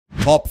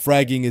Top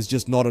fragging is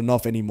just not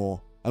enough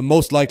anymore. And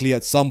most likely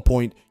at some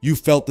point, you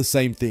felt the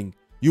same thing.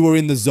 You were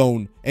in the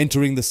zone,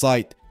 entering the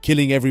site,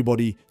 killing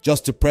everybody,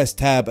 just to press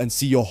tab and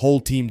see your whole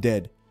team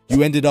dead.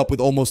 You ended up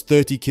with almost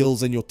 30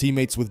 kills and your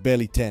teammates with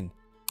barely 10.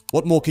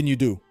 What more can you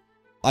do?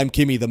 I'm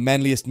Kimmy, the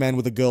manliest man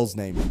with a girl's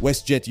name,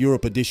 WestJet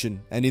Europe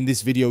edition, and in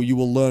this video you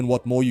will learn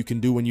what more you can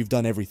do when you've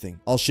done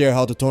everything. I'll share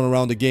how to turn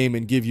around a game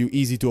and give you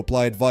easy to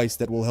apply advice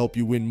that will help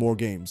you win more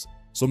games.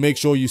 So make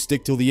sure you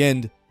stick till the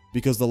end,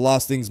 because the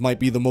last things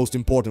might be the most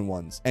important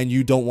ones, and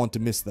you don't want to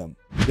miss them.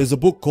 There's a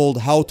book called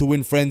How to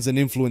Win Friends and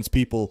Influence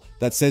People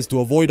that says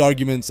to avoid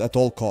arguments at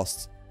all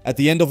costs. At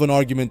the end of an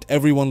argument,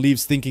 everyone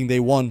leaves thinking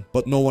they won,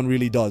 but no one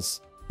really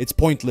does. It's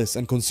pointless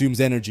and consumes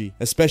energy,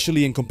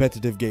 especially in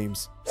competitive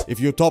games. If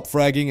you're top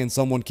fragging and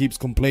someone keeps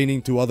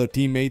complaining to other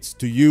teammates,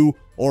 to you,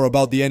 or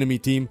about the enemy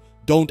team,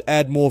 don't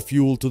add more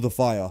fuel to the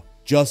fire.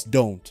 Just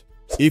don't.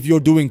 If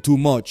you're doing too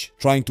much,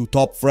 trying to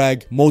top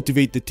frag,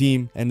 motivate the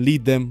team, and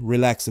lead them,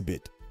 relax a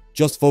bit.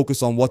 Just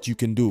focus on what you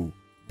can do.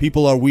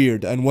 People are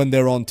weird, and when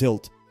they're on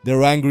tilt,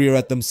 they're angrier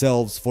at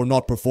themselves for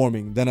not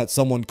performing than at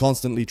someone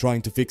constantly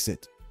trying to fix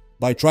it.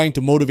 By trying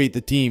to motivate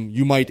the team,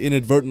 you might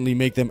inadvertently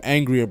make them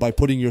angrier by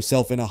putting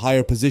yourself in a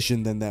higher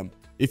position than them.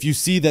 If you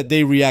see that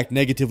they react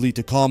negatively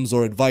to comms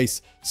or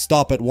advice,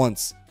 stop at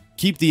once.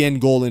 Keep the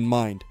end goal in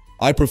mind.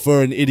 I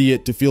prefer an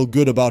idiot to feel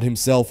good about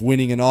himself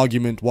winning an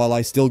argument while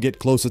I still get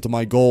closer to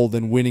my goal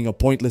than winning a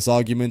pointless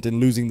argument and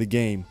losing the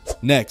game.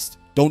 Next,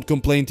 don't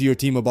complain to your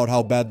team about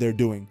how bad they're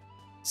doing.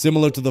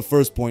 Similar to the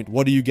first point,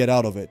 what do you get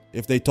out of it?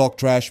 If they talk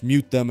trash,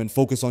 mute them and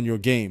focus on your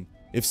game.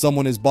 If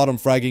someone is bottom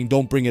fragging,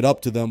 don't bring it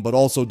up to them, but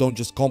also don't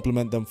just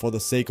compliment them for the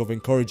sake of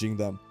encouraging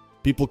them.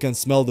 People can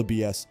smell the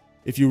BS.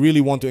 If you really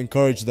want to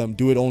encourage them,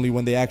 do it only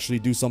when they actually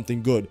do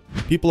something good.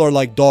 People are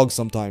like dogs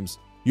sometimes.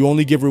 You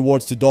only give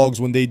rewards to dogs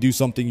when they do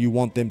something you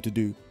want them to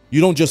do. You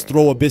don't just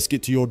throw a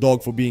biscuit to your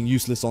dog for being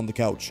useless on the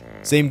couch.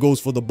 Same goes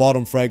for the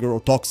bottom fragger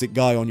or toxic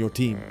guy on your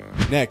team.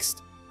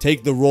 Next,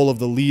 take the role of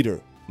the leader,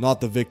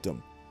 not the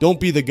victim. Don't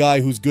be the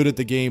guy who's good at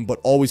the game but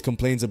always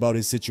complains about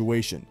his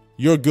situation.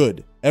 You're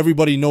good.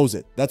 Everybody knows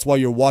it. That's why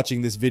you're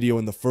watching this video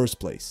in the first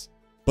place.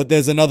 But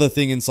there's another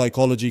thing in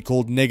psychology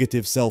called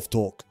negative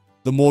self-talk.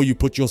 The more you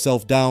put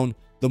yourself down,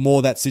 the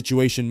more that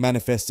situation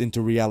manifests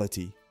into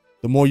reality.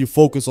 The more you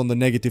focus on the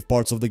negative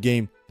parts of the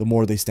game, the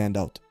more they stand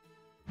out.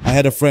 I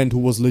had a friend who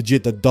was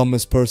legit the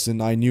dumbest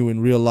person I knew in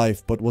real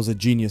life but was a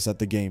genius at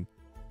the game.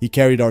 He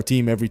carried our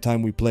team every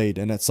time we played,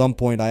 and at some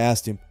point I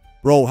asked him,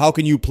 "Bro, how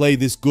can you play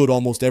this good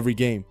almost every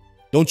game?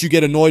 Don't you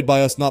get annoyed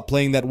by us not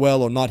playing that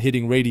well or not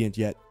hitting Radiant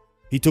yet?"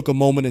 He took a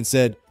moment and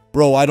said,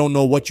 "Bro, I don't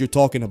know what you're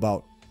talking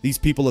about. These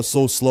people are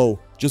so slow.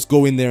 Just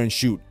go in there and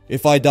shoot.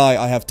 If I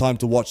die, I have time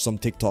to watch some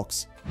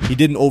TikToks." He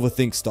didn't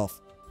overthink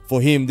stuff.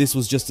 For him, this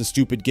was just a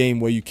stupid game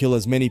where you kill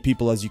as many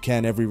people as you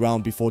can every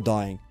round before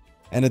dying.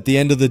 And at the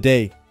end of the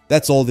day,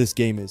 that's all this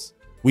game is.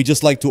 We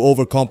just like to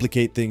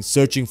overcomplicate things,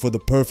 searching for the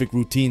perfect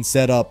routine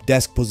setup,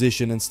 desk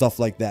position, and stuff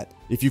like that.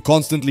 If you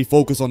constantly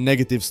focus on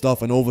negative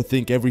stuff and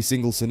overthink every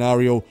single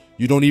scenario,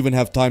 you don't even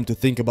have time to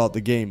think about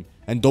the game.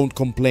 And don't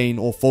complain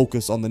or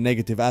focus on the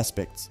negative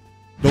aspects.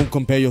 Don't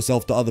compare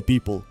yourself to other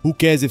people. Who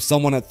cares if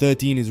someone at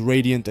 13 is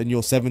Radiant and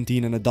you're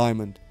 17 and a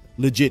Diamond?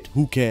 Legit,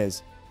 who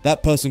cares?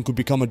 That person could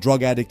become a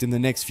drug addict in the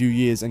next few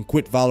years and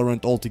quit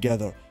Valorant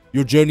altogether.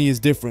 Your journey is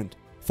different.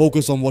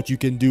 Focus on what you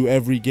can do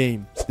every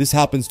game. This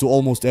happens to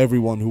almost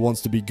everyone who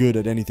wants to be good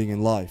at anything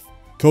in life.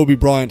 Kobe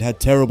Bryant had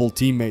terrible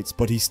teammates,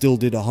 but he still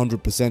did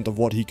 100% of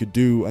what he could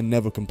do and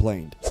never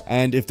complained.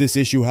 And if this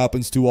issue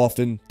happens too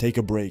often, take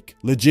a break.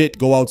 Legit,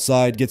 go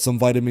outside, get some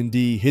vitamin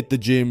D, hit the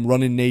gym,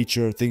 run in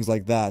nature, things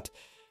like that.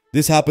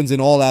 This happens in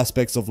all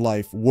aspects of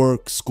life: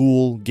 work,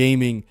 school,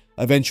 gaming.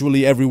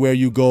 Eventually, everywhere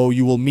you go,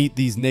 you will meet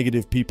these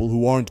negative people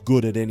who aren't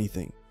good at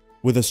anything.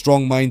 With a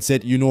strong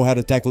mindset, you know how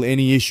to tackle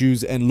any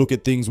issues and look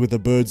at things with a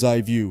bird's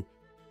eye view.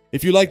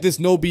 If you like this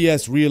no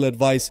BS real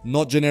advice,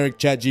 not generic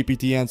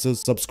ChatGPT answers,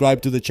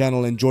 subscribe to the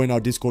channel and join our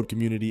Discord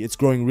community. It's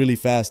growing really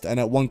fast, and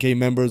at 1K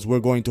members, we're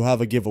going to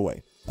have a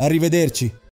giveaway. Arrivederci.